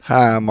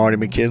Hi, I'm Marty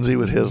McKenzie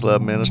with His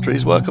Love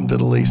Ministries. Welcome to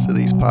the Least of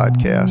These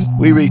podcasts.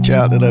 We reach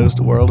out to those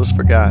the world has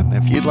forgotten.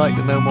 If you'd like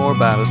to know more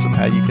about us and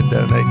how you can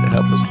donate to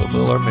help us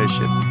fulfill our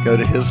mission, go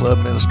to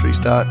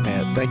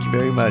hisloveministries.net. Thank you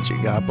very much,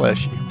 and God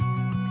bless you.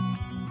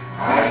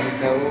 I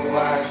know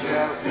I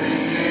shall see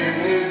in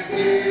His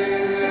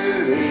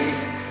beauty,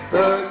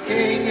 the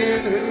King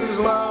in whose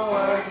law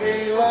I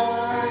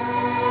delight,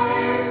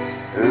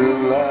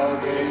 who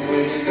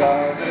lovingly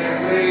guards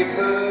every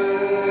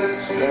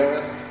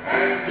footstep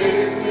and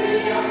gives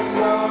me a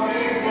song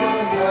in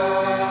the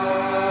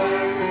night.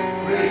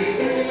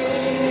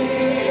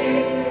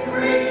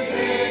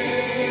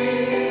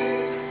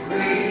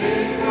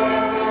 Redeemed by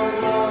the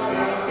blood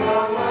of the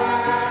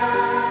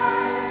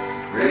Lamb.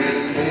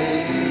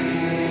 Redeemed,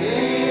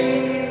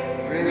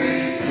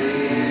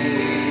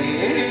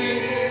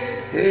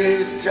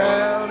 His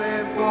child,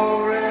 and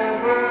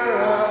forever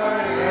I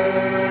am.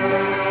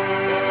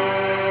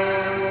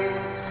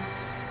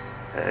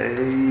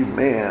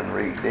 Amen.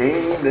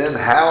 Redeemed, and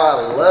how I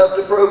love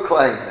to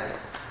proclaim that.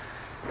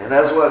 And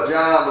that's what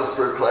John was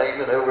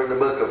proclaiming over in the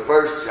book of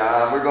 1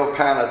 John. We're going to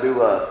kind of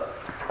do a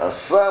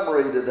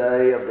summary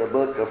today of the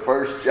book of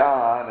 1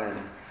 John, and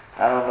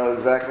I don't know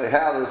exactly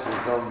how this is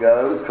going to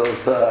go,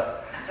 because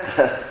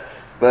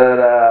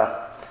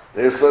but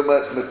there's so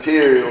much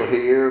material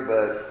here.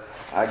 But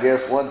I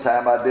guess one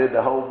time I did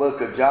the whole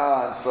book of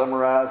John,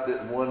 summarized it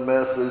in one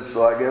message,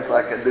 so I guess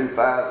I can do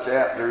 5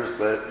 chapters,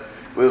 but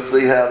we'll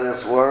see how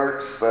this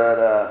works.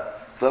 But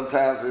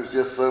sometimes there's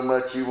just so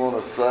much you want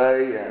to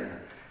say,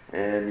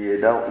 and you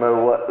don't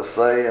know what to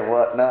say and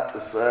what not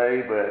to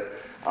say. But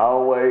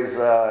always,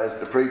 as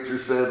the preacher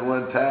said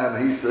one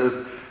time, he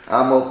says,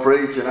 I'm going to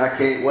preach and I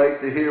can't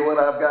wait to hear what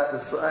I've got to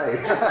say.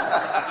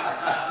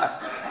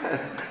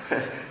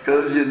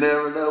 Because you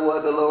never know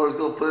what the Lord's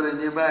going to put in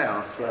your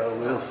mouth. So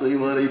we'll see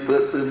what He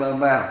puts in my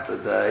mouth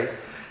today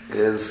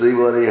and see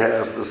what He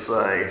has to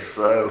say.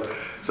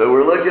 So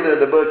we're looking at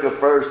the book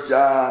of 1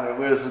 John,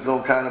 and this is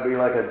going to kind of be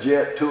like a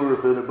jet tour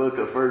through the book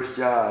of 1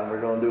 John. We're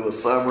going to do a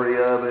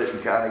summary of it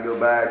and kind of go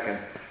back and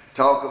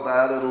talk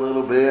about it a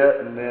little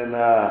bit, and then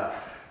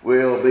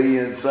we'll be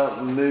in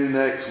something new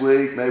next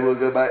week. Maybe we'll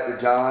go back to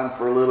John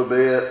for a little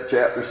bit,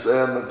 chapter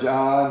 7 of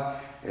John,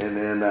 and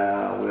then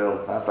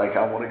I think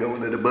I want to go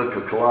into the book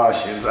of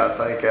Colossians, I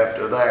think,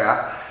 after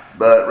that.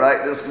 But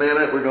right this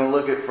minute, we're going to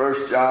look at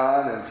 1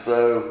 John, and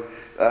so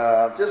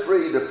just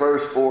read the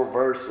first 4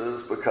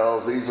 verses,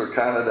 because these are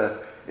kind of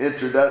the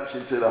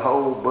introduction to the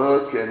whole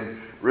book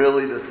and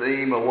really the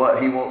theme of what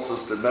he wants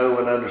us to know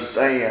and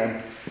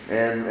understand.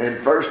 And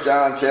in 1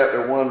 John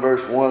chapter 1,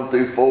 verse 1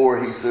 through 4,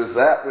 he says,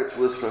 that which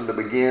was from the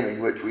beginning,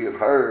 which we have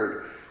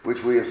heard,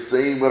 which we have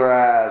seen with our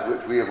eyes,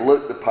 which we have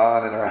looked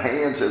upon, and our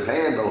hands have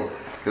handled,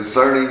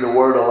 concerning the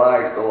word of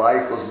life. The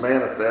life was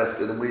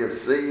manifested, and we have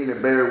seen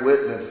and bear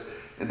witness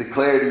and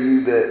declare to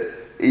you that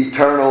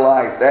eternal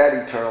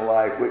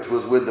life, which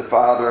was with the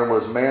Father and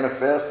was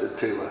manifested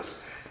to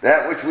us.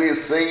 That which we have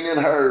seen and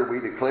heard, we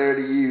declare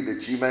to you,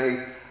 that you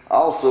may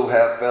also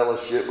have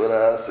fellowship with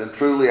us. And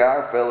truly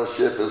our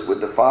fellowship is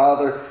with the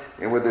Father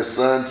and with His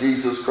Son,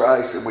 Jesus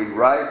Christ. And we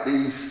write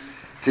these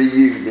to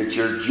you, that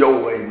your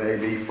joy may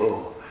be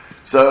full.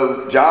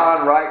 So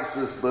John writes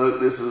this book.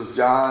 This is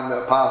John,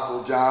 the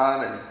Apostle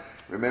John. And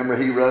remember,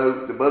 he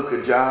wrote the book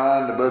of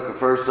John, the book of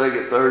 1st,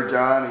 2nd, 3rd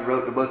John. He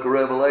wrote the book of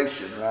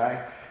Revelation,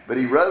 right? But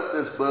he wrote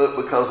this book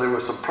because there were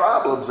some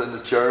problems in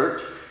the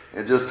church.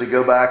 And just to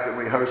go back and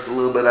rehearse a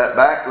little bit of that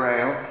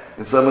background,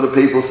 and some of the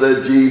people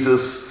said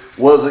Jesus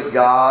wasn't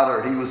God,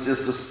 or He was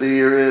just a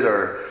spirit,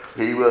 or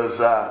He was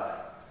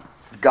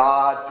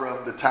God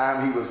from the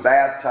time He was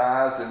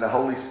baptized and the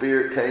Holy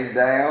Spirit came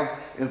down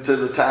until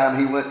the time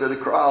He went to the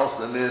cross,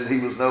 and then He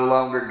was no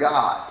longer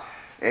God.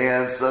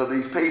 And so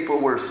these people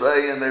were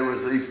saying, there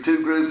was these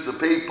 2 groups of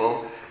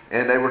people,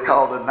 and they were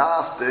called the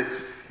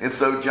Gnostics. And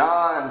so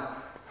John,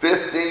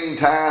 15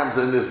 times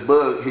in this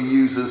book, he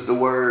uses the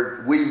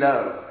word we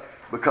know.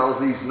 Because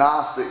these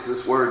Gnostics,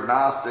 this word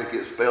Gnostic,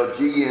 it's spelled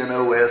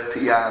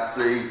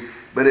Gnostic,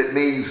 but it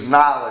means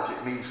knowledge.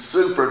 It means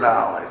super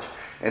knowledge.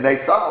 And they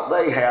thought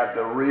they had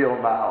the real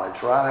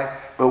knowledge, right?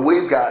 But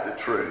we've got the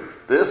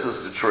truth. This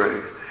is the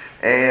truth.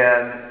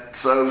 And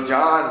so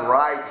John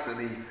writes,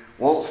 and he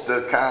wants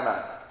to kind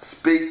of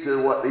speak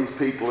to what these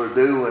people are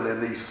doing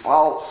and these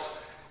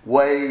false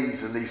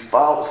ways and these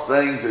false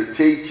things they're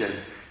teaching.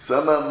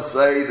 Some of them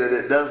say that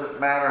it doesn't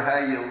matter how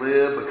you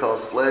live,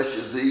 because flesh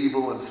is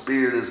evil and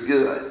spirit is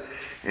good.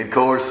 And of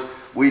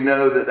course, we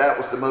know that that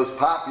was the most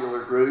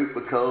popular group,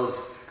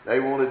 because they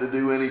wanted to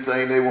do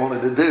anything they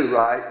wanted to do,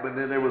 right? But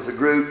then there was a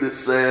group that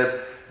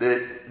said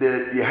that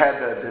you had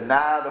to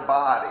deny the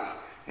body,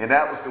 and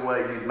that was the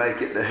way you'd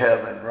make it to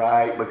heaven,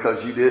 right?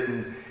 Because you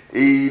didn't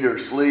eat or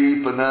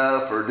sleep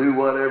enough or do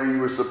whatever you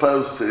were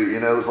supposed to.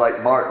 You know, it was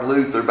like Martin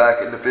Luther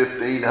back in the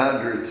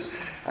 1500s.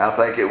 I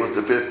think it was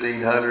the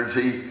 1500s.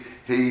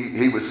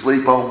 He would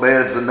sleep on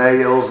beds of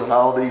nails and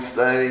all these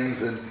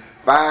things. And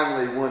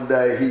finally, one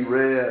day, he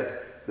read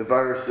the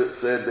verse that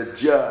said, the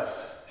just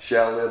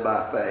shall live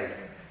by faith.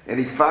 And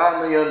he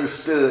finally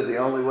understood the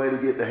only way to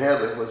get to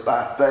heaven was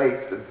by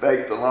faith and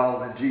faith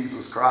alone in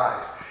Jesus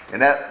Christ.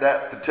 And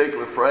that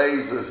particular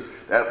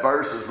that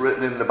verse is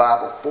written in the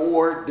Bible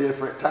 4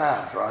 different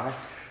times, right?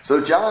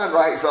 So John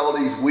writes all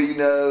these we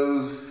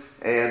knows,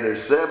 and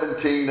there's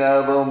 17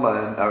 of them,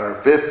 or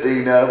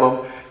 15 of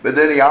them. But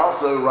then he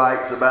also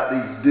writes about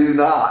these do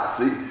nots,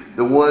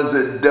 the ones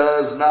that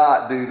does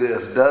not do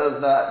this, does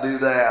not do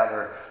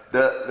that,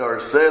 or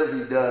says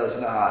he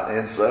does not.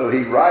 And so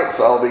he writes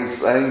all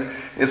these things.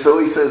 And so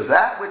he says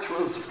that which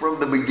was from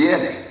the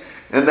beginning.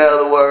 In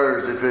other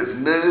words, if it's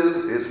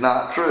new, it's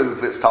not true.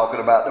 If it's talking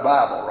about the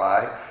Bible,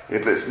 right?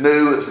 If it's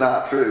new, it's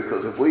not true.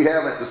 Because if we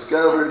haven't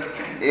discovered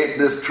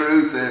this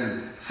truth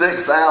in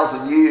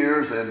 6,000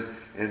 years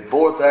and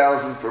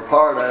 4,000 for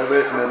part of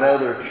it and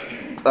another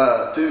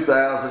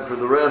 2,000 for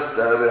the rest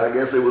of it, I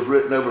guess it was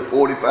written over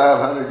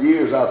 4,500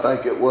 years, I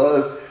think it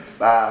was,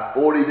 by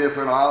 40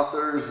 different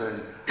authors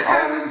and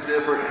all these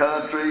different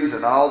countries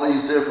and all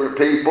these different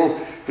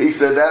people. He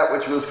said that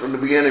which was from the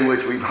beginning,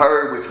 which we've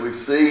heard, which we've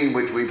seen,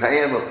 which we've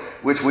handled,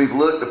 which we've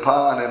looked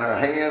upon and our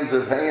hands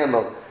have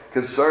handled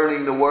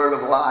concerning the word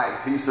of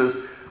life. He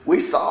says, we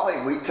saw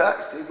him, we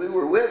touched him, we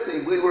were with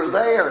him, we were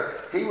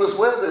there. He was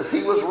with us,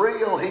 he was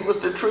real, he was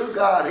the true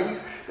God.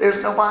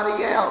 There's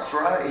nobody else,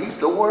 right? He's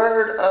the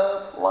word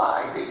of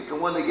life. He's the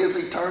one that gives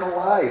eternal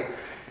life.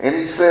 And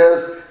he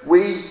says,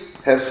 we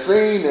have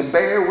seen and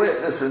bear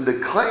witness and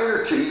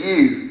declare to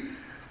you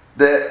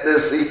that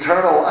this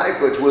eternal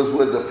life which was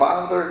with the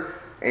Father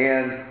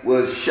and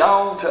was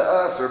shown to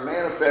us or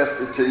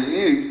manifested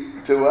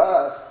to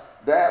us,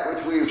 that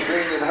which we have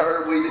seen and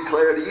heard we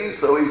declare to you.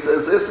 So he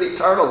says this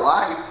eternal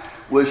life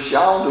was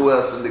shown to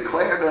us and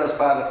declared to us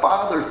by the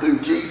Father through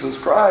Jesus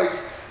Christ.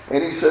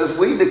 And he says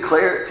we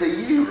declare it to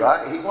you,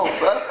 right? He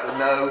wants us to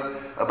know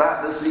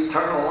about this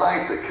eternal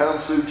life that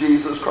comes through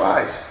Jesus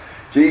Christ.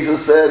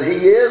 Jesus said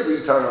he is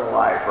eternal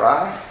life,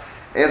 right?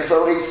 And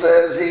so he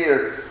says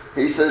here,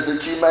 he says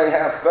that you may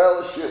have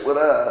fellowship with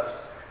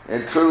us,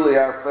 and truly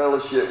our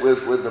fellowship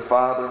with the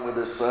Father and with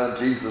his Son,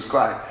 Jesus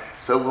Christ.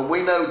 So when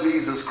we know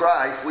Jesus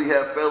Christ, we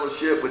have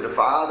fellowship with the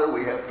Father,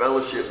 we have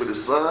fellowship with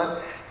his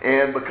Son,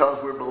 and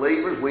because we're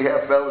believers, we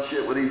have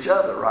fellowship with each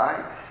other,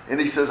 right? And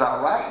he says,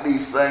 I write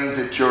these things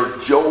that your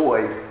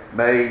joy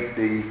may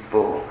be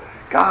full.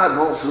 God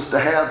wants us to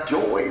have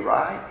joy,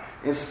 right?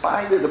 In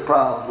spite of the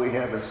problems we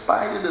have, in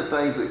spite of the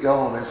things that go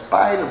on, in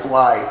spite of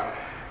life,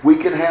 we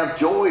can have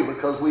joy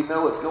because we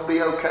know it's going to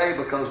be okay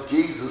because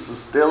Jesus is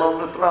still on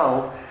the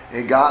throne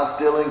and God's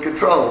still in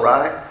control,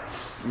 right?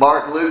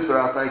 Martin Luther,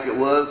 I think it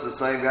was, the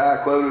same guy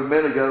I quoted a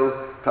minute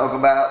ago, talking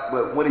about,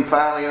 but when he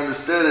finally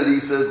understood it, he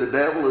said the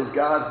devil is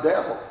God's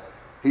devil.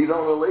 He's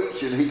on a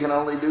leash and he can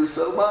only do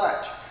so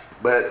much.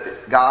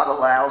 But God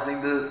allows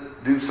him to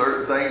do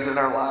certain things in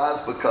our lives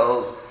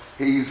because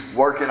he's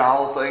working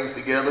all things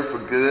together for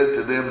good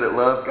to them that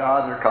love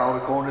God and are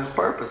called according to his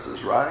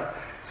purposes, right?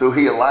 So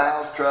he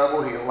allows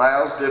trouble, he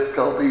allows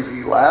difficulties,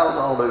 he allows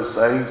all those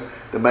things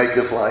to make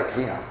us like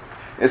him.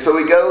 And so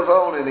he goes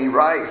on and he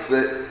writes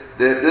that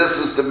this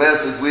is the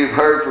message we've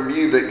heard from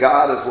you, that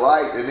God is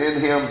light and in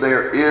him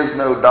there is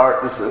no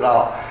darkness at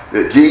all.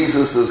 That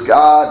Jesus is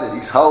God, that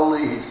he's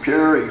holy, he's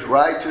pure, he's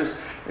righteous,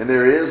 and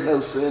there is no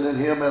sin in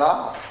him at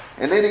all.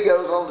 And then he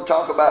goes on to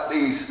talk about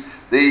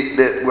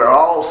that we're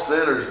all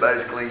sinners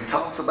basically. He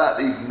talks about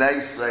these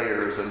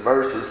naysayers in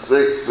verses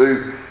 6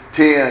 through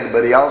 10,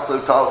 but he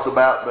also talks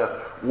about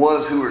the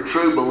ones who are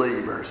true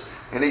believers.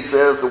 And he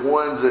says the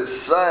ones that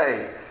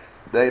say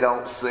they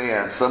don't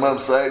sin. Some of them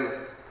say,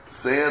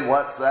 sin,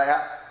 what's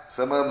that?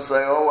 Some of them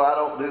say, oh, I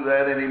don't do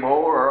that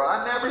anymore, or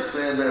I never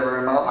sinned ever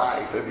in my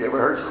life. Have you ever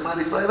heard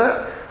somebody say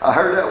that? I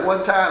heard that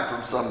one time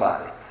from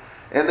somebody.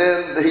 And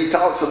then he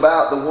talks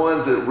about the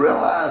ones that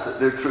realize that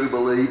they're true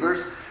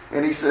believers.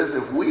 And he says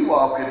if we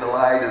walk in the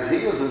light as he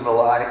is in the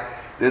light,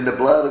 then the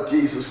blood of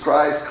Jesus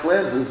Christ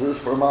cleanses us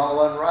from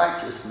all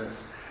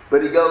unrighteousness.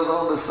 But he goes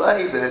on to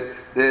say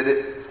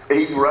that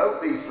he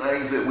wrote these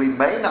things that we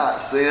may not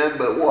sin,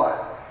 but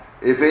what?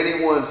 If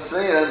anyone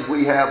sins,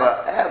 we have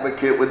an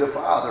advocate with the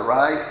Father,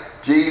 right?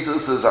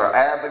 Jesus is our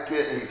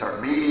advocate. He's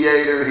our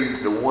mediator.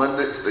 He's the one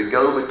that's the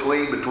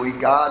go-between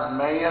God and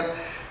man.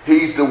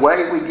 He's the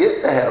way we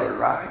get to heaven,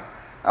 right?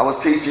 I was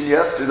teaching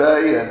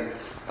yesterday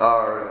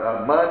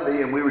or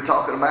Monday, and we were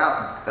talking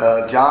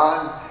about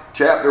John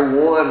chapter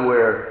 1,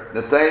 where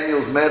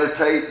Nathaniel's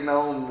meditating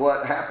on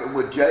what happened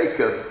with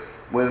Jacob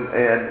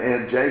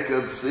and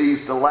Jacob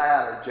sees the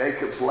ladder,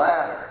 Jacob's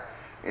ladder.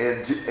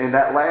 And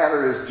that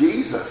ladder is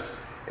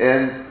Jesus.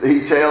 And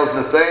he tells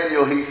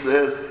Nathaniel, he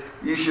says,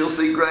 you shall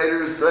see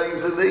greater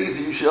things than these.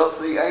 You shall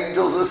see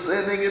angels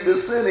ascending and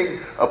descending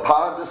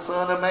upon the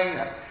Son of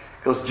Man.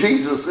 Because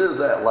Jesus is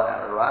that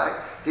ladder, right?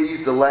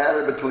 He's the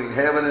ladder between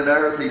heaven and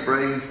earth.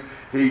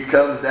 He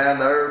comes down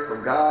to earth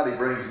from God. He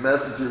brings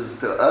messages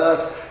to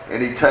us.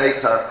 And he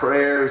takes our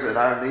prayers and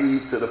our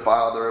needs to the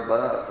Father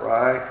above,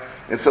 right?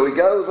 And so he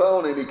goes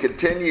on and he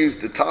continues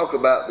to talk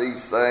about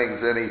these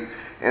things. And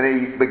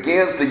he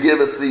begins to give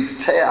us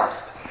these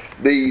tests.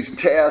 These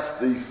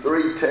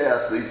three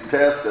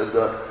tests of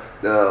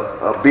the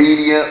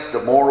obedience,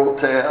 the moral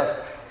test.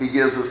 He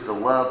gives us the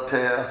love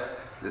test,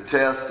 the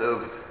test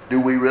of do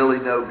we really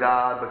know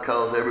God?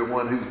 Because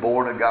everyone who's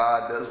born of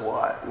God does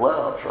what?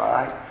 Loves,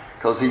 right?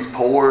 Because He's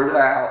poured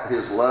out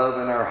His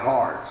love in our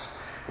hearts.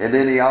 And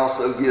then He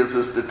also gives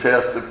us the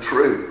test of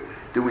truth.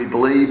 Do we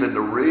believe in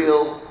the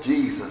real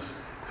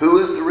Jesus? Who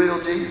is the real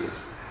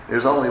Jesus?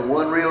 There's only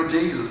one real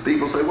Jesus.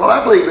 People say, well,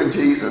 I believe in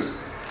Jesus.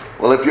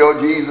 Well, if your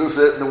Jesus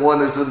isn't the one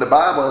that's in the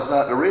Bible, it's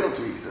not the real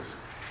Jesus.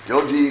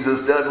 Your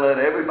Jesus doesn't let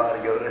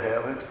everybody go to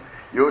heaven.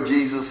 Your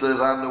Jesus says,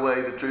 I'm the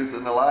way, the truth,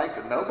 and the life,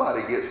 and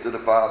nobody gets to the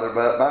Father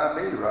but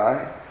by me,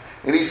 right?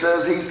 And He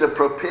says He's the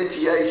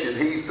propitiation.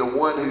 He's the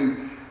one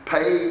who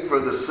paid for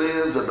the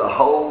sins of the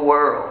whole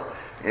world.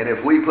 And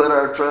if we put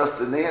our trust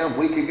in Him,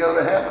 we can go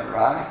to heaven,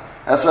 right?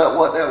 That's not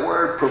what that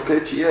word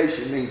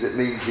propitiation means. It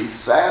means He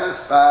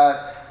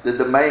satisfied the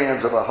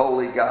demands of a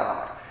holy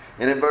God.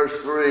 And in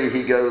verse 3,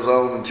 he goes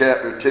on in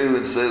chapter 2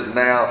 and says,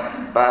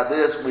 now, by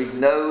this we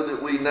know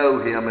that we know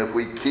Him if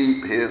we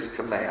keep His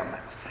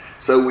commandments.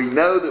 So we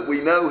know that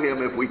we know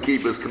Him if we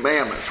keep His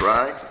commandments,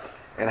 right?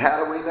 And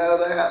how do we know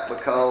that?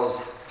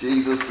 Because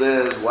Jesus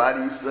says, why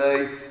do you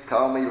say,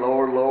 call me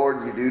Lord,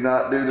 Lord, you do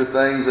not do the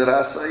things that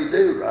I say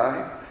do,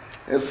 right?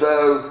 And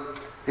so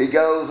he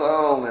goes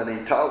on and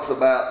he talks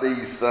about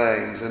these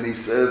things. And he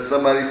says,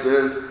 somebody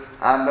says,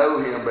 I know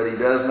him, but he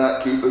does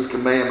not keep his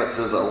commandments,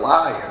 is a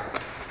liar.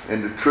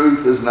 And the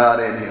truth is not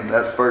in him.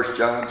 That's 1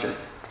 John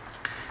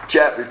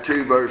chapter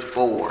 2, verse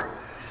 4.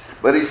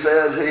 But he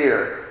says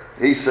here,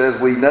 he says,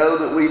 we know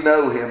that we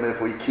know him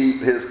if we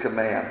keep his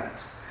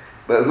commandments.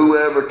 But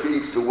whoever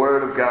keeps the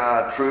word of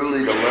God, truly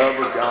the love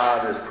of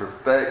God is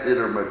perfected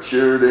or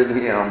matured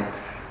in him.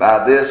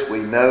 By this we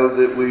know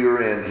that we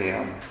are in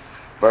him.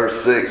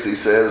 Verse 6, he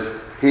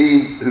says,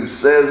 he who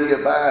says he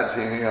abides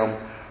in him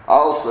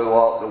also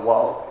ought to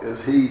walk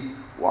as he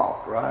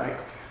walked, right?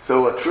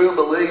 So a true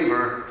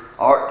believer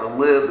ought to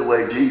live the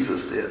way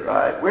Jesus did,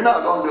 right? We're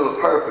not going to do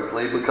it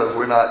perfectly because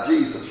we're not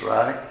Jesus,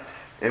 right?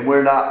 And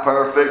we're not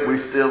perfect. We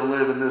still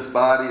live in this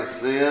body of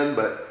sin,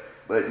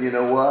 but you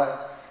know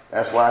what?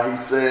 That's why he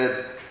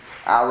said,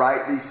 I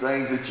write these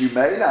things that you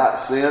may not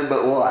sin,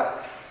 but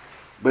what?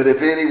 But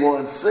if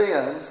anyone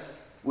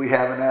sins, we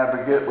have an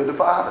advocate with the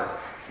Father.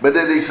 But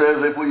then he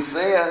says, if we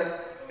sin,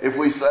 if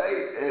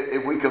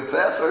we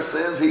confess our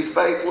sins, he's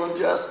faithful and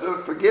just to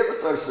forgive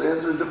us our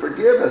sins and to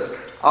forgive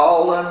us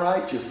all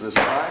unrighteousness,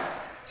 right?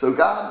 So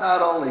God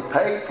not only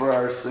paid for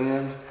our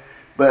sins,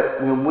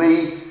 but when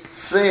we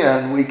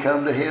sin, we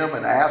come to him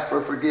and ask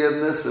for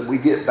forgiveness and we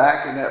get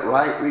back in that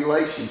right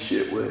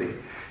relationship with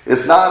him.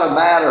 It's not a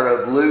matter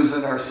of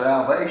losing our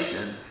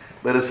salvation,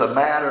 but it's a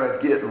matter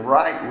of getting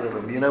right with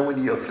him. You know,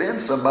 when you offend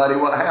somebody,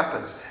 what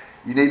happens?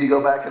 You need to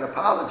go back and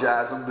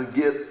apologize them to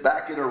get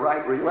back in a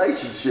right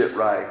relationship,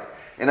 right?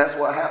 And that's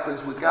what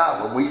happens with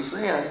God. When we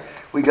sin,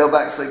 we go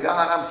back and say,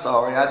 God, I'm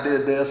sorry. I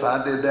did this.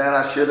 I did that.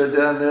 I should have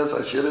done this.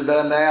 I should have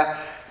done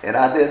that. And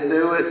I didn't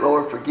do it.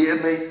 Lord,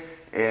 forgive me.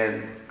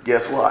 And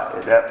guess what?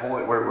 At that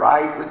point, we're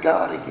right with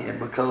God again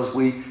because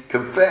we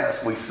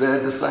confessed. We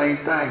said the same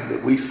thing,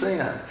 that we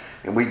sinned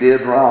and we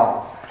did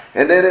wrong.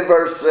 And then in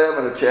verse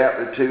 7 of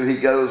chapter 2, he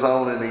goes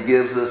on and he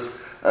gives us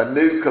a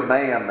new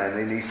commandment.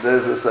 And he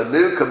says it's a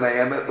new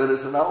commandment, but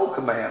it's an old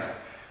commandment.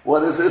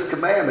 What is this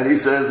commandment? He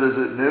says, is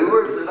it new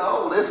or is it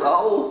old? It's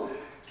old.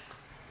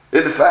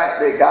 In the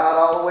fact that God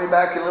all the way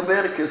back in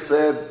Leviticus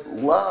said,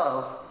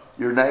 love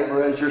your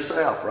neighbor as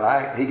yourself,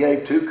 right? He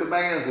gave two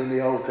commands in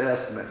the Old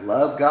Testament.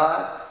 Love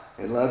God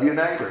and love your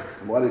neighbor.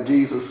 And what did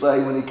Jesus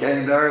say when he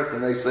came to earth?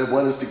 And they said,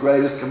 what is the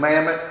greatest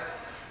commandment?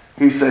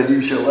 He said,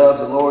 you shall love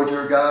the Lord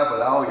your God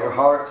with all your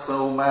heart,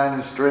 soul, mind,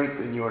 and strength,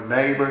 and your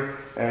neighbor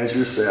as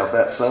yourself.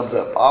 That sums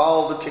up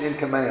all the 10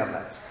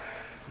 commandments.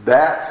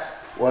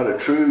 That's what a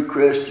true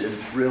Christian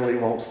really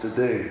wants to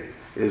do,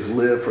 is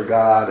live for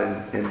God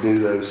and do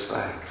those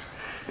things.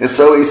 And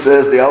so he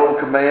says the old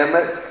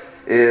commandment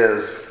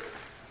is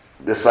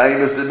the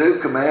same as the new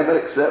commandment,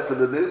 except for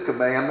the new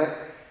commandment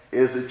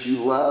is that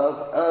you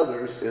love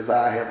others as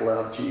I have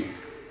loved you.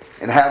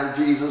 And how did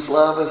Jesus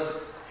love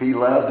us? He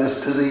loved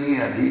us to the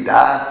end. He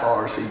died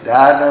for us. He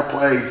died in our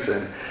place.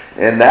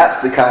 And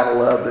that's the kind of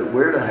love that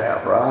we're to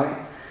have,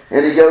 right?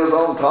 And he goes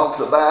on and talks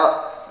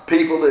about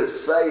people that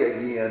say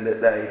again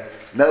that they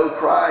know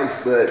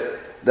Christ, but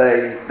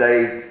they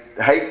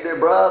hate their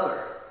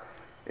brother.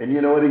 And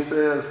you know what he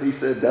says? He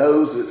said,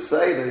 those that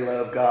say they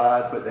love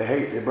God, but they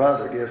hate their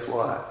brother, guess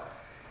what?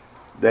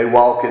 They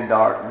walk in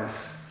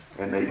darkness,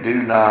 and they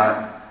do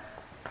not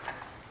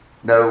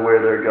know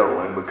where they're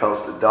going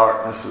because the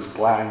darkness has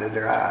blinded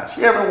their eyes.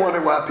 You ever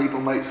wonder why people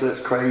make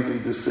such crazy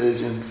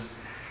decisions?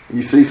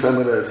 You see some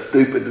of the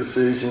stupid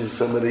decisions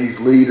some of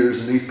these leaders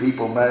and these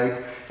people make.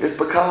 It's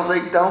because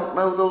they don't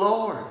know the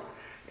Lord.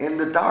 And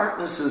the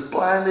darkness has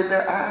blinded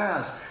their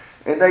eyes.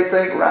 And they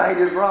think right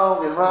is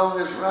wrong and wrong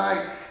is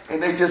right.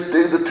 And they just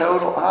do the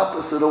total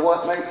opposite of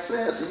what makes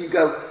sense. And you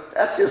go,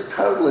 that's just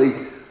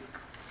totally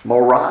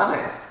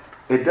moronic.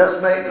 It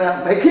does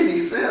not make any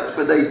sense,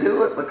 but they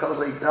do it because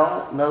they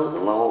don't know the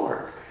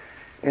Lord.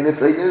 And if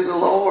they knew the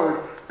Lord,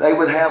 they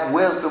would have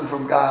wisdom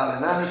from God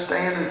and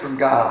understanding from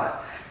God.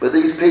 But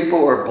these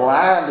people are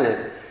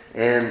blinded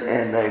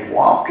and they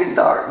walk in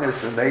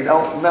darkness and they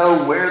don't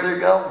know where they're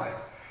going.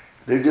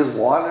 They're just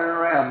wandering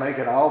around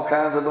making all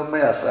kinds of a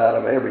mess out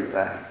of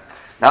everything.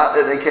 Not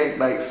that they can't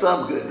make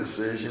some good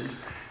decisions.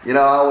 You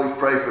know, I always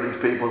pray for these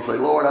people and say,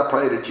 Lord, I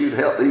pray that you'd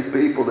help these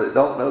people that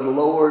don't know the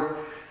Lord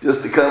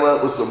just to come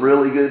up with some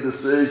really good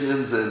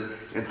decisions and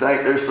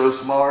think they're so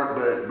smart,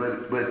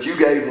 but you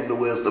gave them the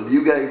wisdom.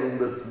 You gave them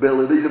the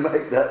ability to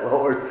make that,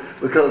 Lord,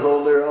 because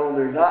on their own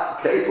they're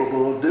not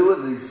capable of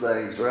doing these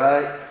things,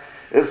 right?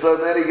 And so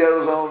then he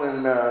goes on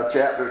in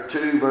chapter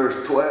 2,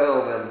 verse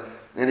 12,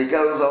 and he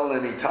goes on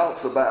and he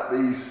talks about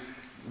these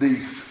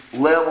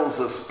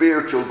levels of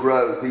spiritual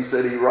growth. He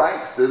said he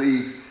writes to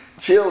these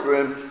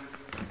children,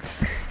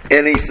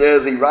 and he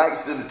says he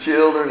writes to the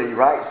children, he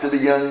writes to the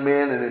young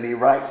men, and then he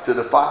writes to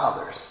the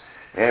fathers.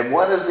 And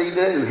what does he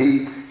do?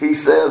 He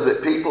says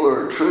that people who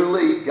are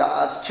truly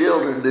God's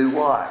children do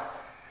what?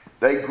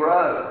 They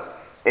grow.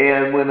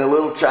 And when a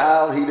little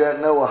child, he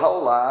doesn't know a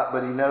whole lot,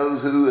 but he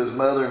knows who his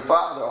mother and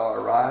father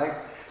are, right?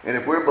 And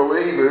if we're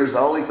believers, the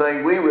only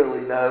thing we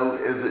really know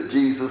is that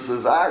Jesus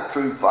is our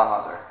true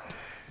Father.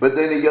 But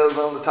then he goes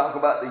on to talk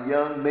about the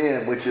young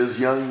men, which is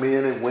young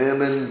men and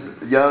women,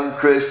 young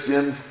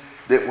Christians,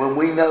 that when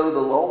we know the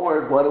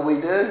Lord, what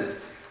do?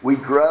 We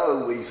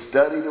grow, we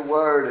study the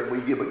Word, and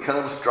we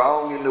become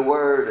strong in the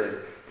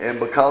Word. And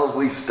because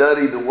we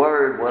study the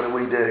Word, what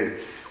do?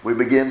 We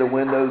begin to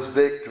win those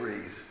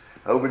victories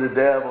over the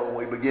devil. And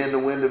we begin to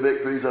win the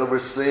victories over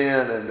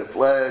sin and the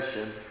flesh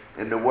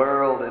and the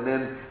world. And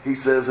then he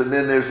says, and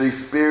then there's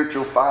these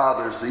spiritual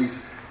fathers,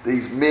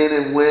 these men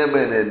and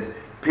women and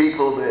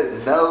people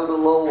that know the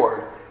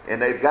Lord.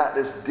 And they've got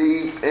this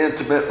deep,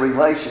 intimate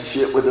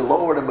relationship with the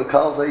Lord. And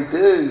because they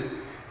do,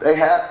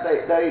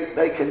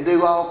 they can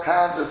do all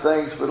kinds of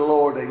things for the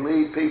Lord. They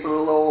lead people to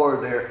the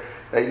Lord.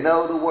 They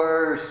know the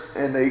words,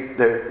 and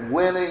they're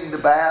winning the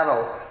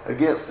battle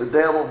against the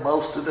devil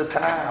most of the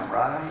time,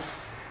 right?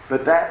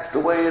 But that's the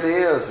way it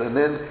is. And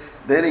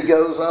then he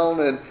goes on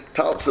and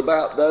talks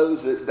about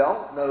those that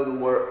don't know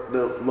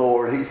the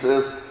Lord. He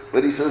says,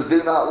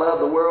 do not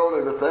love the world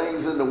or the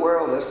things in the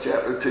world. That's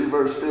chapter 2,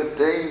 verse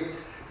 15.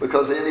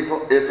 Because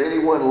if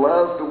anyone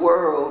loves the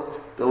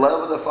world, the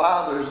love of the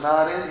Father is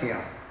not in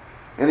him.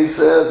 And he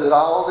says that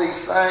all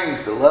these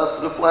things, the lust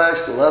of the flesh,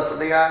 the lust of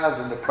the eyes,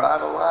 and the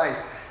pride of life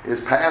is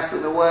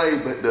passing away,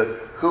 but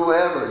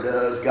whoever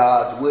does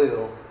God's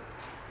will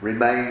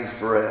remains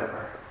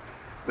forever.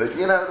 But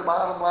you know, the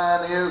bottom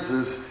line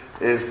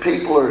is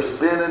people are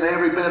spending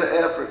every bit of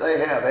effort they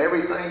have,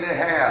 everything they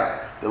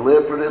have to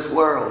live for this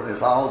world.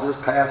 It's all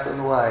just passing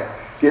away.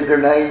 Get their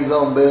names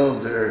on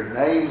buildings, their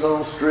names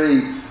on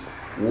streets,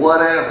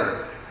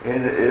 whatever.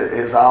 And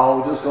it's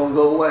all just going to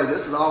go away.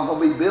 This is all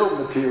going to be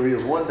building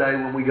materials one day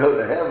when we go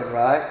to heaven,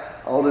 right?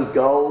 All this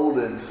gold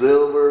and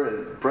silver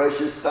and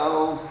precious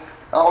stones,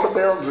 all the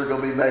buildings are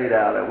going to be made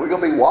out of. We're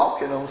going to be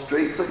walking on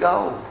streets of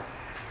gold.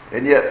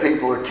 And yet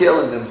people are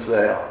killing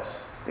themselves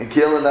and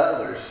killing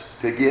others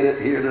to get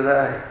it here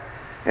today.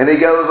 And he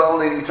goes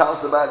on and he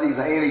talks about these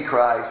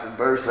antichrists in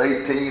verse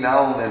 18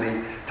 on, and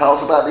he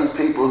talks about these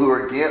people who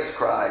are against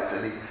Christ,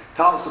 and he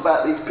talks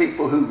about these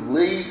people who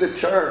leave the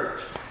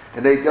church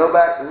and they go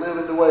back to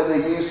living the way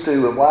they used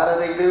to. And why do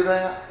they do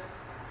that?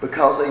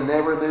 Because they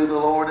never knew the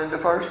Lord in the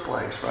first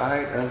place,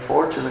 right?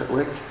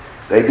 Unfortunately,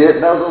 they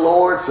didn't know the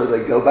Lord, so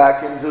they go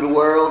back into the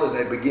world and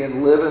they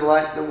begin living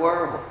like the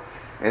world.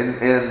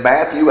 And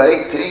Matthew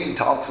 18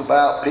 talks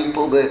about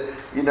people that,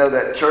 you know,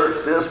 that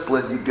church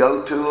discipline. You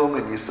go to them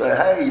and you say,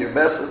 hey, you're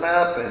messing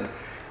up and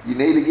you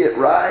need to get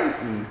right.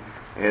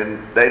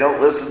 And they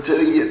don't listen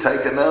to you. You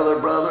take another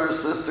brother or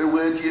sister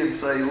with you and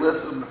say,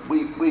 listen,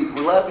 we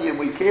love you and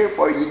we care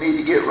for you. You need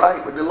to get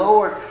right with the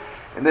Lord.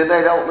 And then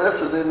they don't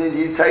listen, and then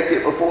you take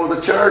it before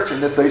the church.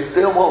 And if they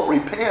still won't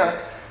repent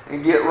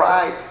and get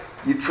right,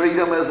 you treat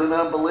them as an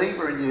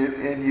unbeliever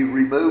and you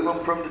remove them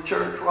from the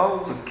church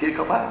rolls and kick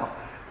them out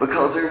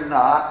because they're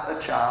not a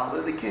child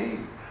of the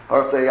King.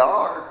 Or if they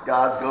are,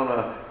 God's going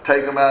to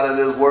take them out of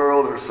this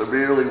world or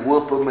severely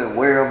whoop them and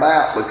wear them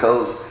out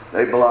because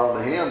they belong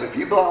to Him. If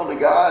you belong to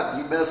God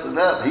and you're messing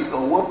up, He's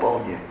going to whoop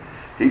on you.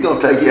 He's going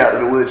to take you out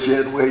of the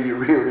woodshed and wear your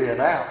rear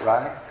end out,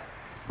 right?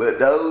 But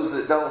those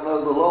that don't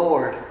know the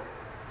Lord,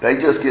 they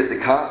just get the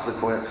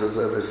consequences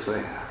of His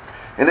sin.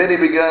 And then he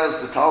begins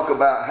to talk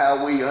about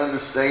how we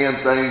understand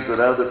things that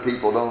other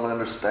people don't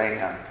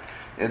understand.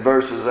 In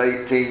verses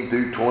 18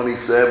 through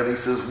 27, he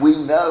says, we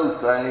know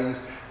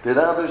things that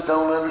others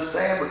don't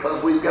understand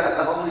because we've got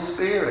the Holy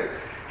Spirit.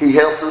 He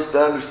helps us to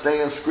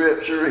understand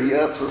Scripture. He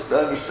helps us to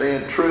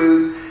understand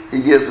truth.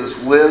 He gives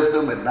us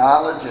wisdom and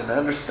knowledge and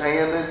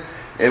understanding.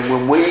 And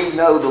when we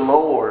know the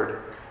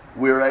Lord,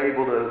 we're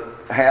able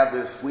to have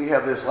this, we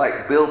have this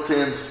like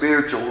built-in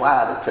spiritual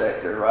lie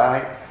detector,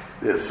 right?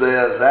 That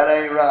says, that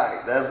ain't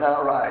right, that's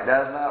not right,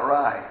 that's not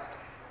right.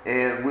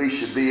 And we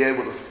should be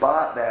able to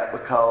spot that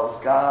because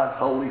God's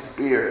Holy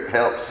Spirit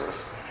helps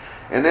us.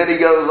 And then he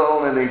goes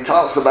on and he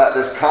talks about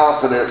this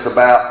confidence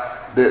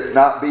about that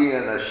not being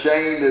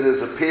ashamed at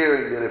his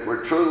appearing, that if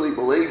we're truly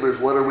believers,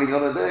 what are we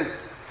going to do?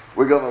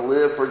 We're going to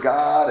live for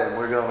God, and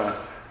we're going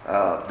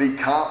to be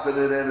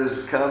confident in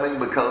his coming,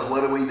 because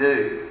what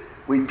do?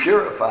 We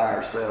purify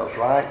ourselves,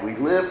 right? We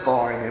live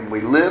for him, and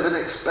we live in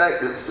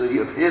expectancy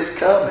of his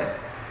coming.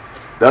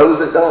 Those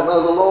that don't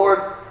know the Lord,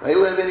 they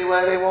live any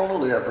way they want to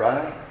live,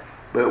 right?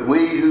 But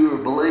we who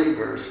are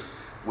believers,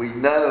 we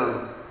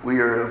know we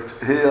are of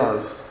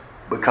his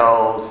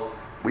because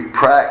we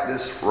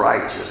practice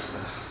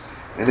righteousness.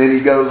 And then he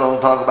goes on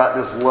to talk about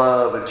this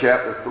love in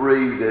chapter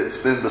 3 that's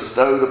been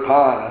bestowed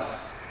upon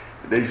us.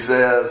 And he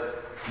says,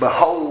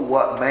 behold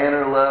what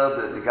manner of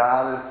love that the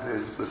God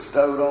has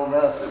bestowed on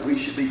us, that we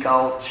should be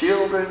called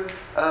children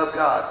of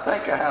God.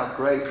 Think of how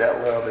great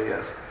that love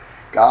is.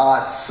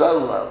 God so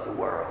loved the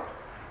world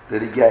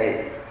that he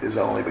gave his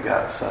only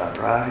begotten Son,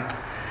 right?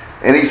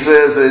 And he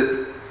says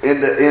that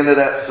in the end of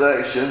that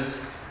section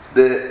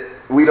that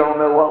we don't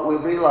know what we'll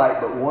be like,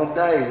 but one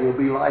day we'll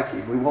be like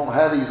him. We won't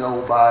have these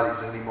old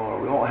bodies anymore.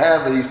 We won't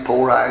have these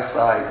poor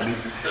eyesight and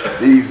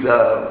these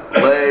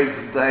legs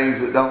and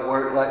things that don't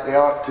work like they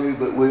ought to,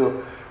 but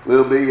we'll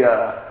be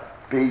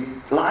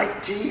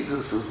like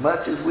Jesus as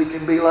much as we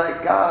can be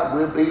like God.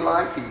 We'll be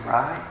like him,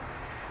 right?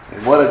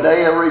 And what a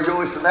day of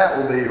rejoicing that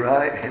will be,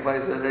 right?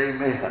 Everybody said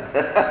amen.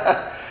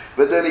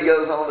 But then he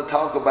goes on to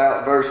talk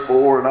about verse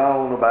 4 and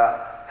on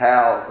about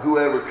how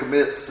whoever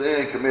commits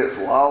sin commits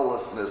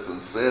lawlessness,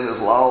 and sin is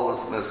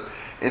lawlessness.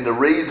 And the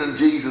reason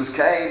Jesus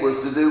came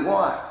was to do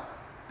what?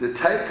 To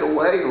take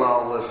away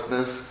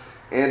lawlessness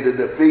and to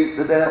defeat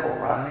the devil,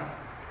 right?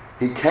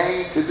 He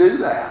came to do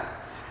that.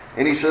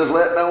 And he says,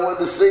 let no one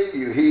deceive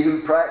you. He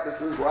who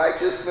practices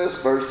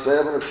righteousness, verse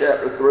 7 of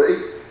chapter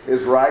 3,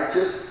 is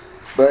righteous.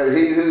 But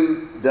he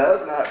who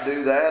does not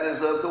do that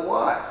is of the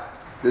what?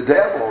 The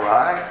devil,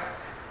 right?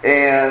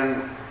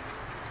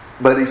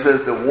 But he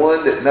says the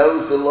one that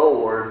knows the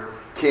Lord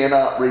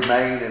cannot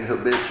remain in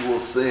habitual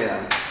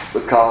sin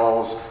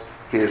because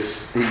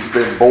he's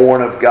been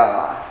born of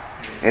God.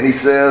 And he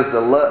says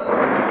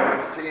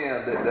verse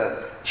 10 that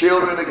the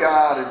children of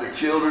God and the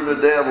children of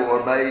the devil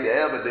are made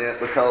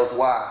evident because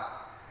why?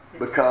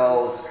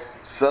 Because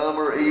some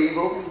are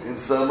evil and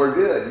some are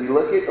good. You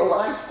look at the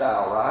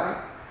lifestyle, right?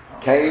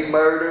 Cain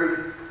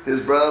murdered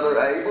his brother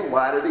Abel.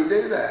 Why did he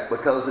do that?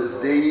 Because his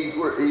deeds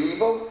were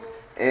evil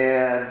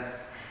and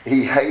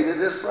he hated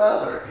his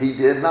brother. He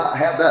did not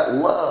have that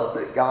love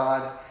that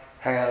God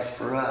has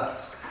for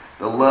us.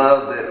 The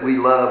love that we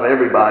love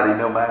everybody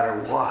no matter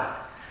what.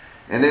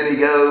 And then he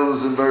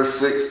goes in verse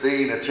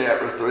 16 of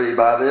chapter 3,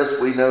 by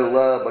this we know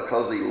love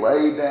because he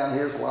laid down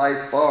his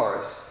life for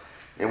us.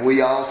 And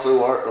we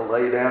also are to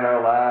lay down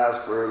our lives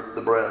for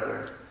the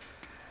brethren.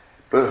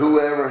 But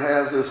whoever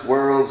has this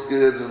world's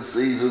goods and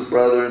sees his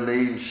brother in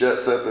need and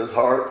shuts up his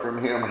heart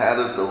from him, how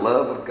does the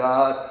love of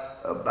God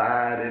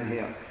abide in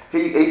him?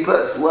 He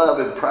puts love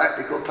in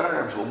practical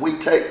terms. When we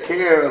take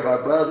care of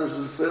our brothers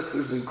and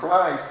sisters in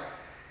Christ,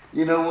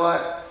 you know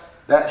what?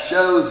 That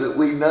shows that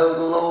we know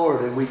the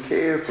Lord and we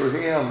care for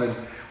him and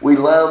we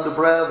love the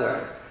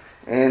brethren.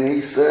 And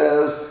he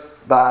says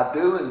by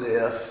doing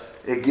this,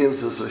 it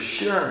gives us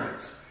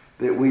assurance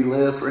that we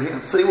live for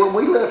him. See, when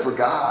we live for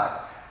God,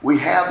 we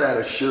have that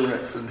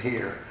assurance in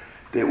here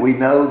that we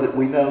know that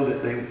we know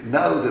that they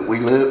know that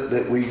we live,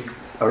 that we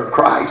are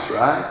Christ,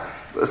 right?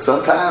 But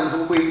sometimes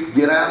when we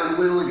get out of the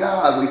will of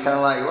God, we kind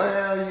of like,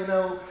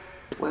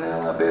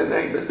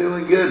 ain't been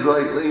doing good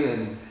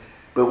lately.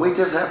 But we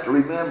just have to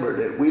remember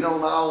that we're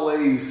not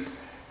always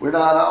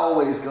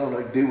going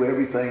to do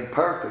everything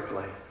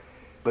perfectly.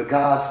 But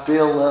God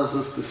still loves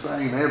us the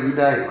same every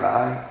day,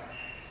 right?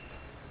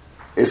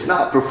 It's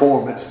not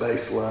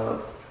performance-based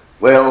love.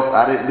 Well,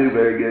 I didn't do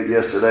very good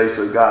yesterday,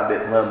 so God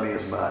didn't love me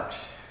as much.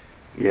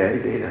 Yeah,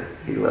 he did.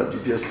 He loved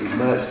you just as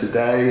much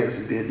today as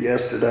he did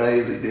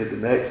yesterday, as he did the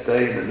next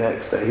day and the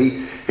next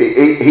day.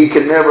 He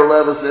can never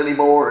love us any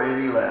more or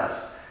any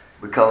less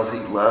because he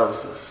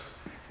loves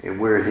us and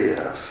we're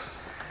his.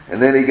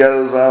 And then he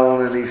goes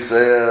on and he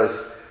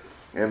says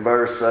in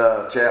verse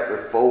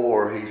chapter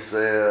 4, he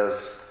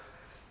says,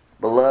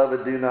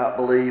 beloved, do not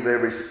believe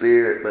every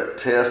spirit, but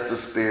test the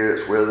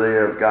spirits whether they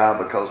are of God,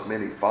 because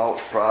many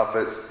false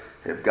prophets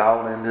have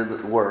gone into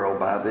the world.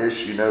 By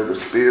this you know the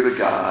Spirit of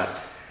God.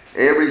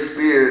 Every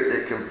spirit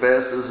that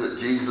confesses that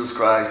Jesus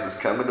Christ has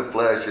come in the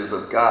flesh is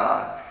of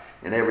God.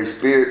 And every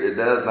spirit that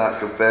does not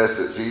confess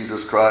that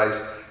Jesus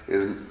Christ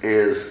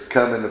is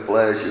come in the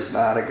flesh is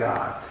not of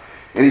God.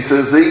 And he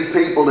says these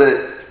people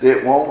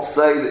that won't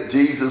say that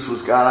Jesus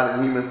was God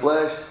in human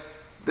flesh,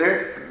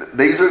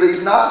 these are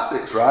these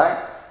Gnostics,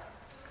 right?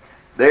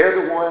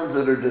 They're the ones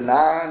that are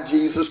denying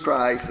Jesus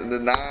Christ and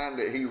denying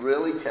that he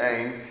really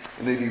came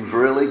and that he was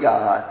really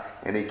God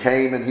and he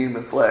came in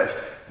human flesh.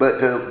 But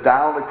to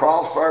die on the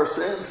cross for our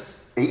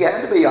sins, he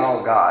had to be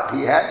all God.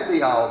 He had to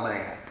be all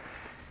man.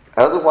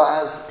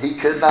 Otherwise, he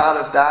could not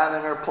have died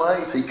in our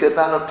place. He could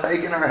not have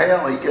taken our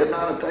hell. He could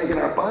not have taken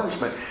our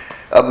punishment.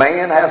 A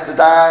man has to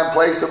die in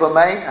place of a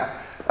man.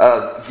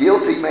 A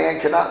guilty man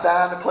cannot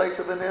die in the place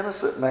of an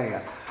innocent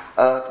man.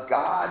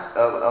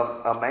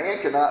 a man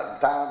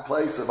cannot die in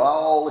place of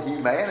all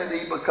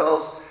humanity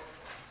because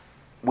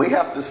we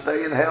have to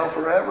stay in hell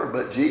forever.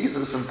 But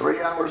Jesus, in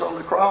 3 hours on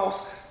the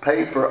cross,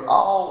 paid for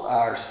all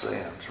our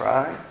sins,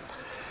 right?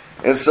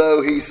 And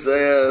so he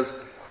says,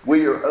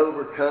 we are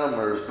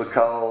overcomers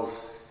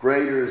because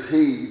greater is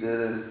he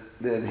than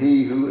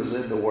he who is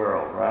in the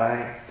world,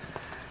 right?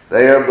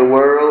 They are of the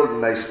world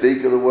and they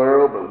speak of the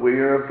world, but we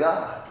are of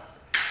God,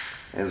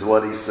 is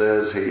what he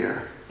says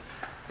here.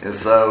 And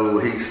so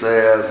he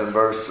says in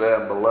verse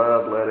 7,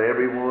 beloved, let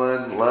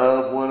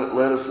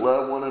us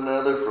love one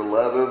another, for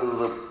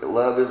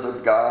love is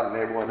of God, and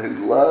everyone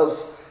who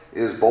loves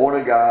is born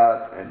of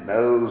God and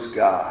knows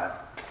God.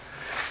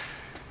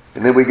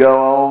 And then we go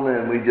on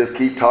and we just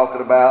keep talking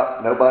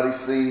about nobody's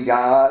seen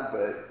God,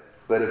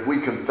 but if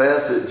we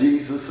confess that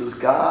Jesus is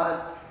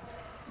God,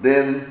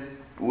 then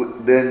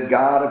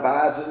God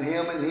abides in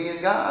him and he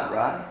in God,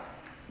 right?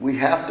 We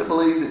have to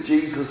believe that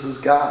Jesus is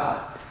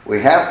God.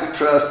 We have to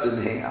trust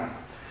in him.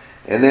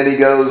 And then he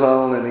goes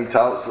on and he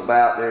talks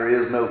about there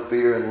is no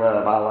fear in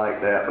love. I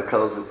like that,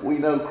 because if we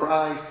know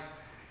Christ,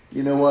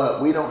 you know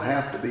what? We don't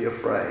have to be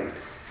afraid.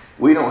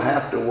 We don't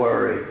have to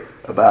worry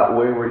about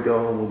where we're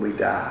going when we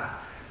die.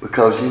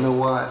 Because you know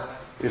what?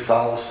 It's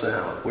all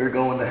settled. We're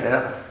going to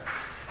heaven.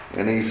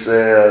 And he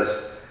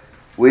says,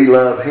 we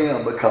love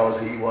him because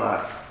he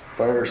what?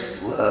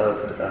 First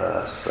loved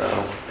us.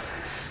 So,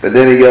 but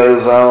then he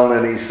goes on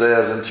and he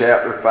says in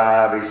chapter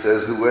 5, he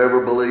says,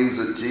 whoever believes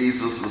that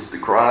Jesus is the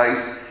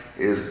Christ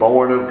is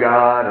born of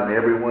God, and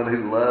everyone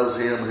who loves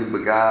him who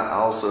begot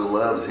also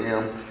loves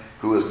him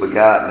who is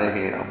begotten of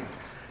him.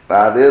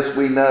 By this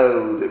we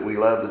know that we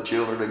love the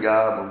children of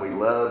God when we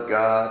love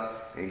God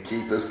and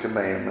keep his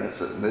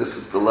commandments. And this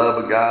is the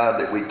love of God,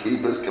 that we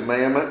keep his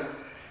commandments,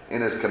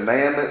 and his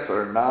commandments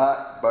are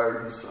not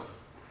burdensome.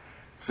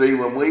 See,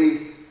 when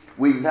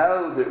we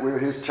know that we're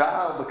his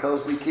child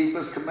because we keep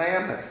his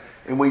commandments.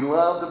 And we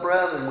love the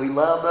brethren. We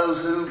love those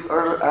who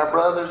are our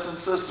brothers and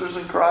sisters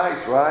in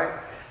Christ, right?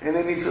 And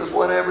then he says,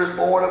 whatever is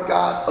born of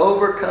God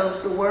overcomes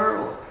the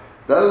world.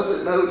 Those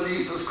that know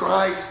Jesus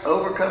Christ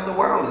overcome the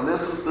world. And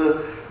this is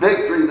the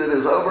victory that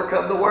has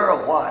overcome the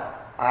world.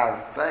 What? Our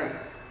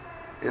faith.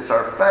 It's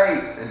our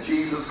faith in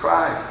Jesus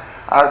Christ.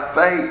 Our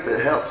faith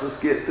that helps us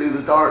get through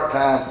the dark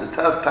times, the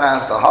tough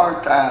times, the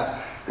hard times.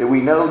 That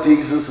we know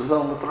Jesus is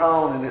on the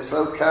throne and it's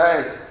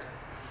okay.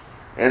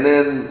 And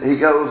then he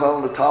goes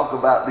on to talk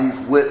about these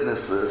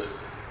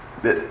witnesses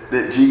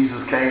that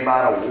Jesus came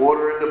by the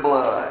water and the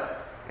blood.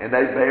 And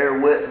they bear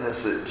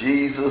witness that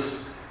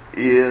Jesus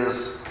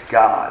is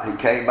God. He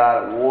came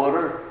by the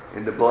water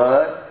and the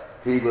blood.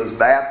 He was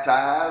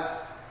baptized.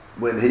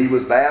 When he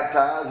was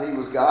baptized, he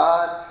was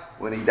God.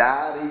 When he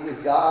died, he was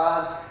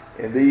God.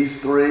 And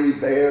these three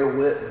bear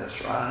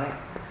witness, right?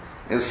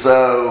 And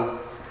so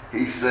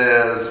he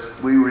says,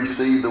 we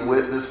receive the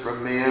witness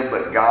from men,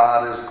 but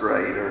God is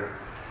greater.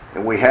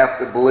 And we have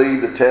to believe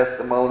the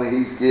testimony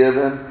he's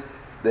given,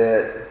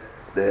 that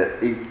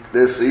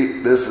this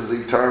is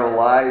eternal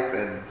life,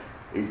 and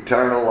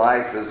eternal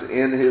life is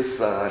in his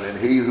Son. And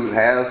he who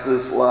has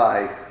this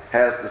life,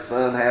 has the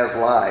Son, has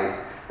life.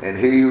 And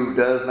he who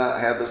does not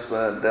have the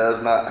Son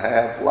does not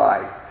have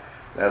life.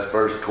 That's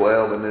verse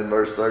 12, and then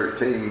verse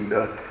 13.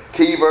 The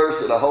key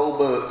verse of the whole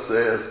book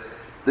says,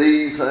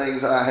 these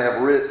things I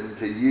have written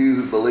to you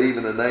who believe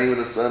in the name of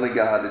the Son of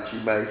God, that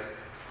you may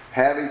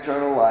have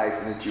eternal life,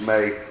 and that you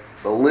may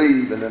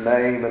believe in the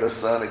name of the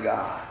Son of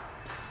God.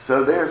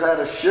 So there's that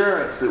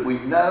assurance that we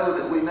know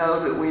that we know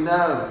that we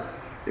know.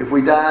 If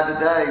we died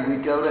today,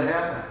 we'd go to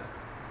heaven.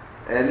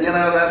 And you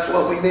know, that's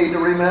what we need to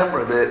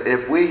remember, that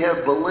if we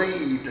have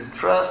believed and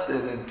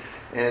trusted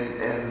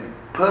and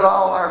put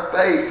all our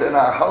faith and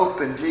our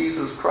hope in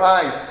Jesus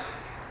Christ,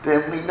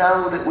 then we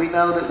know that we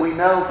know that we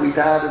know if we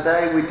die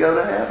today, we'd go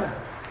to heaven.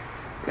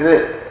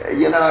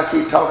 And I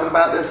keep talking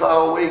about this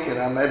all week,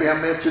 and maybe I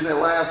mentioned it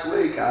last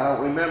week. I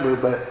don't remember,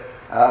 but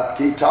I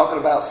keep talking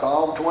about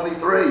Psalm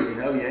 23.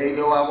 Yea,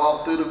 though I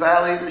walk through the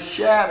valley of the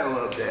shadow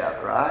of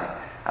death, right?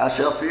 I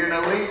shall fear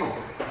no evil.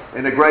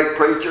 And the great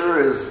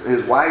preacher,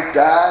 his wife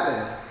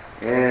died,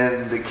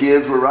 and the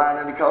kids were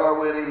riding in the car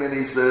with him, and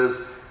he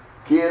says,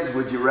 kids,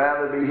 would you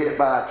rather be hit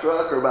by a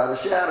truck or by the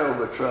shadow of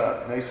a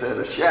truck? And they said,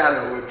 a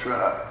shadow of a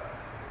truck.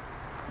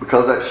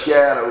 Because that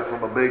shadow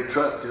from a big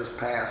truck just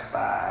passed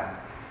by.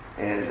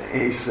 And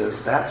he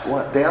says, that's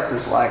what death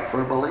is like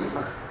for a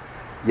believer.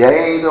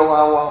 Yea, though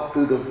I walk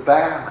through the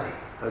valley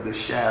of the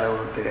shadow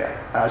of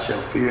death, I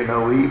shall fear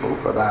no evil,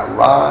 for thy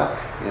rod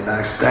and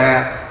thy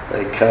staff,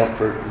 they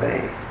comfort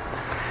me.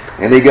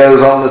 And he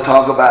goes on to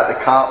talk about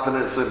the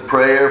confidence in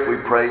prayer. If we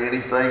pray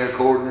anything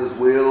according to his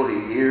will,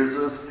 he hears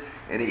us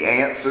and he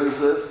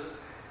answers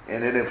us.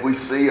 And then if we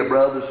see a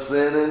brother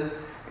sinning,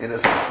 and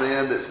it's a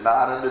sin that's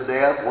not unto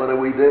death, what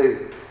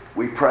do?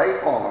 We pray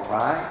for him,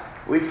 right?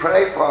 We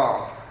pray for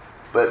him.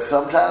 But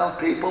sometimes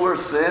people are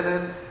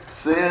sinning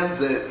sins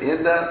that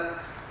end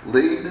up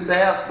leading to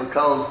death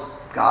because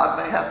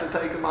God may have to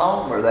take them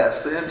home, or that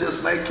sin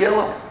just may kill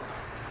them.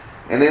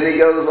 And then he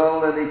goes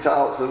on and he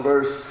talks in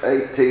verse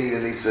 18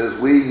 and he says,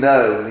 we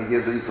know, and he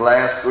gives these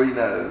last three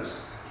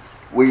no's.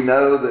 We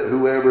know that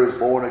whoever is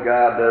born of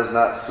God does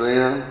not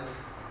sin,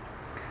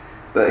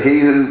 but he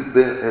who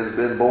has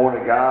been born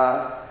of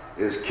God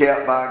is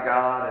kept by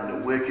God,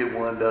 and the wicked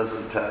one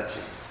doesn't touch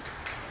him.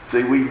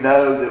 See, we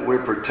know that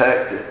we're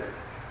protected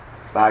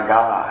by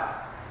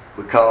God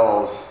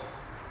because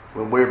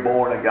when we're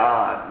born of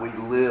God, we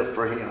live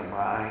for him,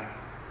 right?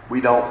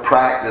 We don't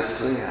practice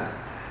sin.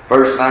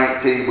 Verse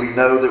 19, we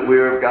know that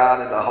we're of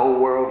God and the whole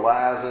world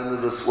lies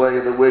under the sway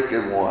of the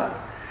wicked one.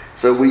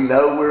 So we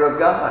know we're of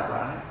God,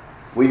 right?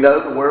 We know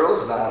the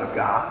world's not of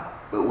God,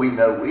 but we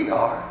know we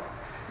are.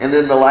 And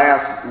then the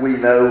last we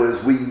know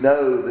is we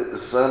know that the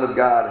Son of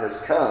God has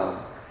come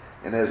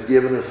and has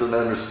given us an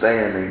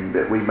understanding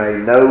that we may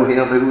know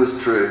him who is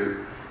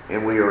true,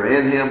 and we are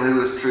in him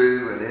who is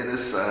true and in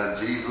his Son,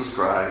 Jesus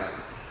Christ.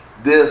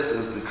 This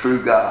is the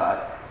true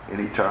God in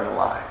eternal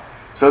life.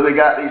 So they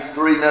got these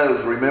three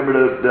no's. Remember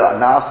the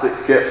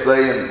Gnostics kept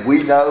saying,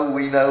 we know,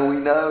 we know, we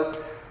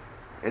know.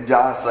 And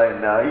John's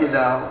saying, no, you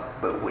don't,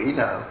 but we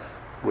know,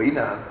 we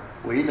know,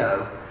 we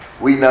know.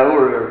 We know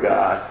we're of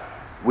God.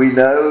 We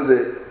know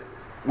that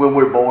when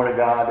we're born of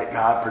God, that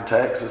God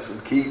protects us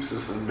and keeps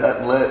us and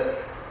doesn't let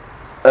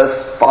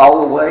us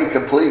fall away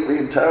completely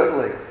and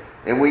totally.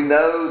 And we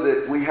know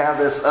that we have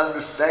this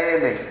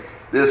understanding,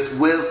 this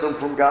wisdom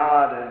from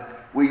God, and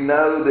we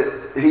know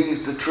that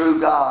he's the true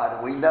God,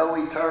 and we know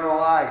eternal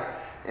life,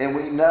 and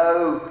we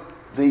know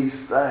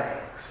these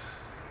things.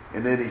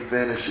 And then he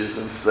finishes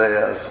and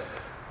says,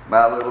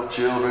 my little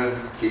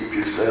children, keep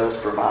yourselves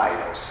from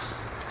idols.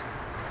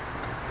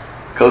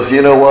 Because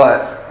you know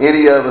what?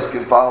 Any of us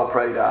can fall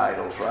prey to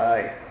idols,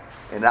 right?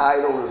 An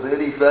idol is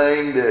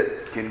anything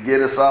that can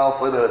get us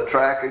off of the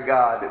track of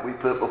God that we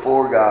put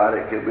before God.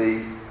 It could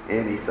be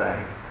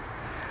anything.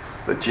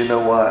 But you know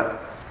what?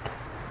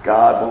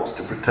 God wants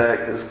to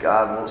protect us.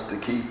 God wants to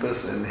keep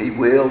us, and he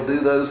will do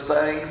those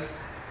things.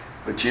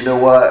 But you know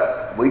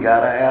what? We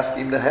got to ask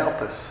him to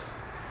help us.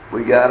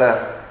 We got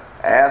to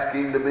ask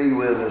him to be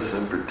with us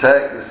and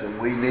protect us, and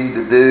we need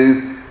to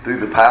do, through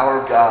the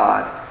power of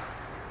God,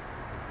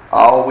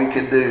 all we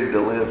can do to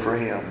live for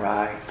him,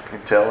 right?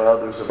 And tell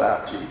others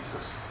about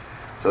Jesus.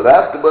 So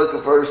that's the book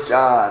of 1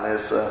 John.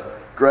 It's a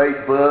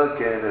great book,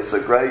 and it's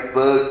a great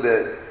book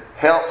that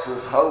helps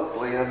us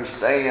hopefully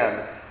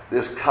understand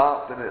this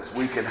confidence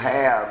we can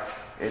have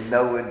in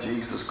knowing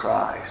Jesus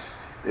Christ.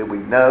 That we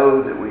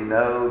know, that we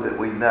know, that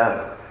we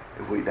know.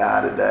 If we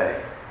die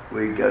today,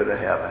 we go to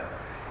heaven.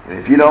 And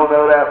if you don't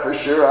know that for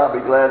sure, I'll be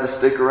glad to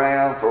stick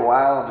around for a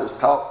while and just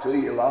talk to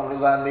you as long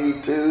as I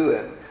need to.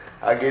 And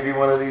I'll give you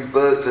one of these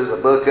books. There's a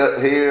book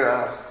up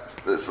here.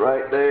 It's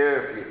right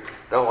there. If you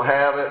don't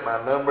have it,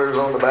 my number's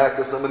on the back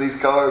of some of these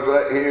cards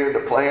right here. The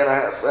plan I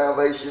have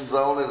salvation's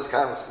on it. It's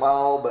kind of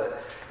small,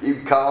 but you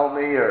can call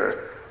me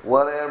or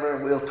whatever,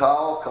 and we'll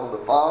talk on the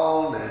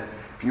phone. And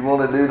if you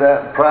want to do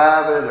that in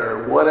private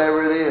or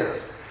whatever it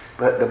is.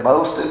 But the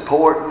most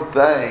important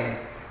thing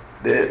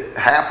that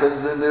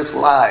happens in this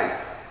life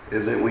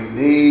is that we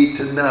need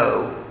to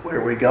know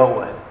where we're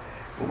going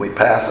when we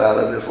pass out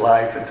of this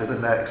life into the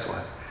next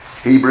one.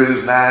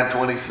 Hebrews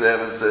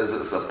 9:27 says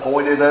it's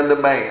appointed unto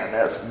man,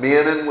 that's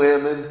men and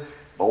women,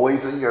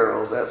 boys and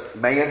girls, that's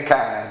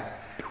mankind,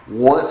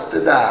 once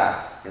to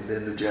die and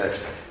then the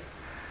judgment.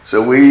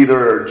 So we either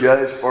are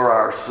judged for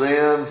our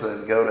sins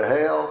and go to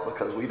hell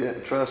because we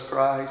didn't trust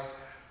Christ,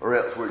 or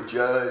else we're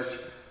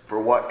judged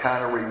for what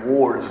kind of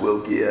rewards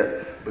we'll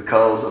get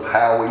because of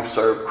how we've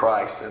served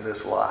Christ in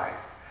this life.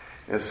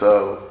 And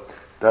so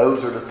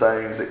those are the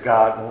things that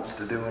God wants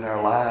to do in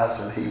our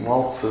lives, and he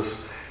wants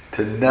us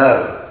to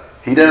know.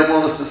 He doesn't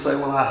want us to say,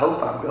 well, I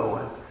hope I'm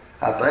going.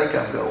 I think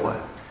I'm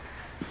going.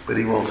 But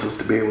he wants us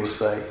to be able to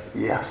say,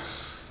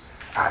 yes,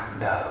 I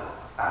know,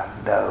 I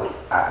know,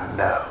 I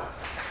know.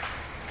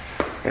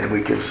 And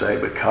we can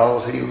say,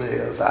 because he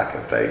lives, I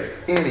can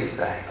face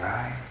anything,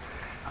 right?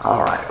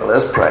 All right, well,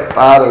 let's pray.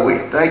 Father, we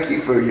thank you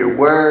for your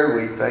word.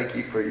 We thank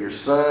you for your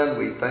Son.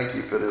 We thank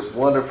you for this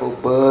wonderful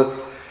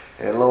book.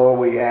 And Lord,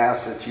 we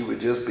ask that you would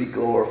just be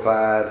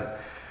glorified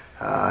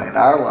in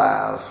our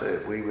lives,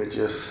 that we would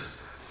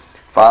just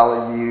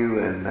follow you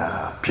and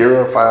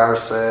purify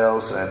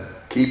ourselves and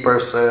keep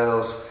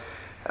ourselves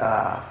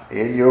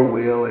in your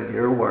will and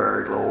your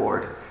word,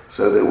 Lord,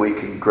 so that we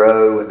can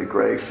grow in the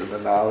grace and the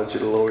knowledge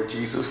of the Lord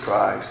Jesus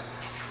Christ.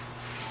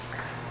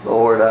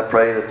 Lord, I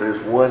pray that there's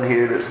one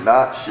here that's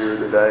not sure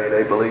today.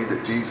 They believe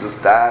that Jesus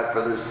died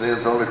for their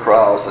sins on the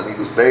cross, and he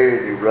was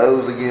buried and he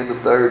rose again the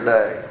third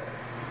day.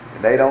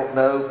 And they don't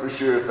know for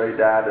sure if they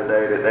died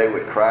today that they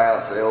would cry out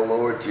and say, oh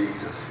Lord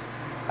Jesus,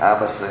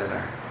 I'm a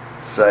sinner.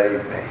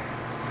 Save me.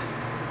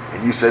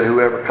 And you said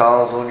whoever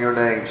calls on your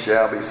name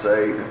shall be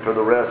saved. And for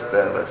the rest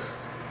of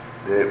us,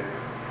 that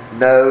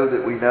know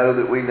that we know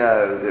that we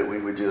know that we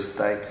would just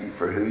thank you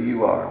for who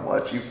you are and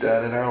what you've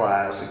done in our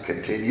lives and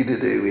continue to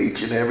do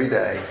each and every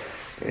day.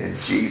 In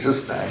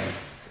Jesus' name,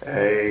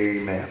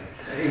 amen.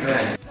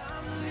 Amen.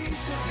 I'm the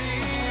least of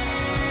these.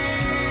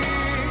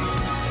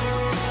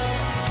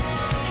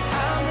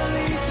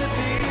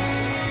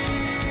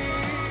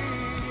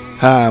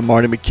 Hi, I'm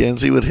Marty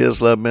McKenzie with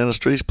His Love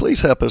Ministries.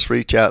 Please help us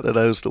reach out to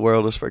those the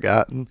world has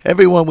forgotten.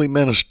 Everyone we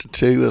minister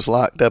to is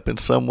locked up in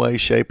some way,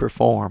 shape, or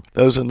form.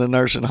 Those in the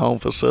nursing home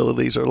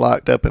facilities are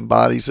locked up in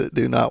bodies that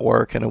do not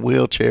work, in a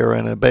wheelchair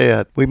and a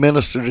bed. We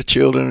minister to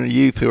children and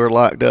youth who are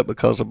locked up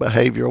because of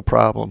behavioral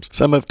problems.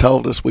 Some have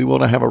told us we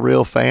want to have a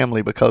real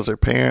family because their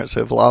parents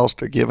have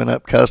lost or given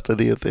up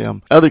custody of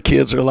them. Other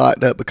kids are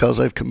locked up because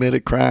they've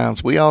committed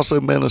crimes. We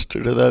also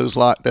minister to those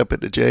locked up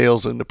at the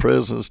jails and the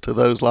prisons, to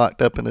those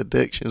locked up in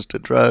addictions to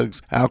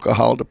drugs,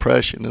 alcohol,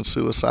 depression, and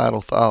suicidal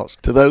thoughts,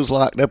 to those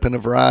locked up in a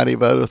variety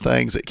of other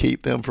things that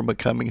keep them from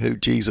becoming who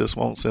Jesus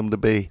wants them to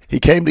be. He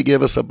came to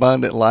give us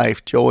abundant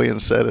life, joy,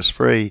 and set us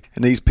free,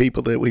 and these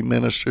people that we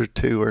minister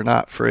to are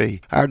not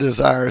free. Our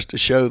desire is to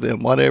show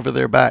them, whatever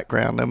their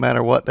background, no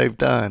matter what they've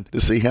done, to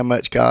see how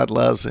much God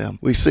loves them.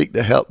 We seek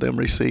to help them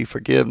receive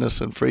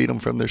forgiveness and freedom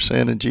from their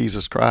sin in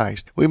Jesus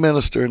Christ. We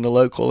minister in the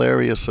local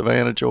area of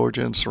Savannah,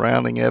 Georgia, and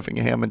surrounding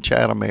Effingham and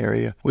Chatham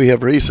area. We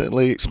have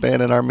recently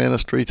expanded our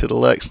ministry to the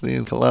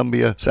Lexington,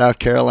 Columbia, South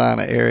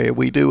Carolina area.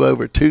 We do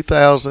over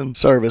 2,000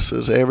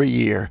 services every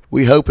year.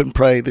 We hope and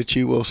pray that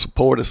you will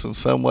support us in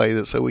some way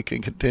so we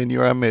can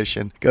continue our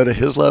mission. Go to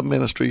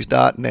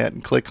hisloveministries.net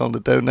and click on the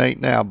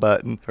Donate Now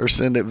button, or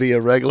send it via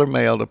regular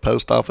mail to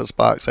Post Office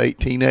Box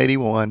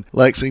 1881,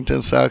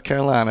 Lexington, South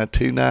Carolina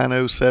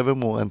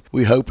 29071.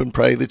 We hope and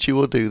pray that you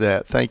will do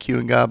that. Thank you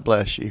and God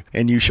bless you.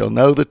 And you shall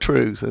know the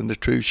truth, and the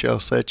truth shall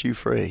set you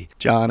free.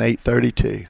 John 8:32.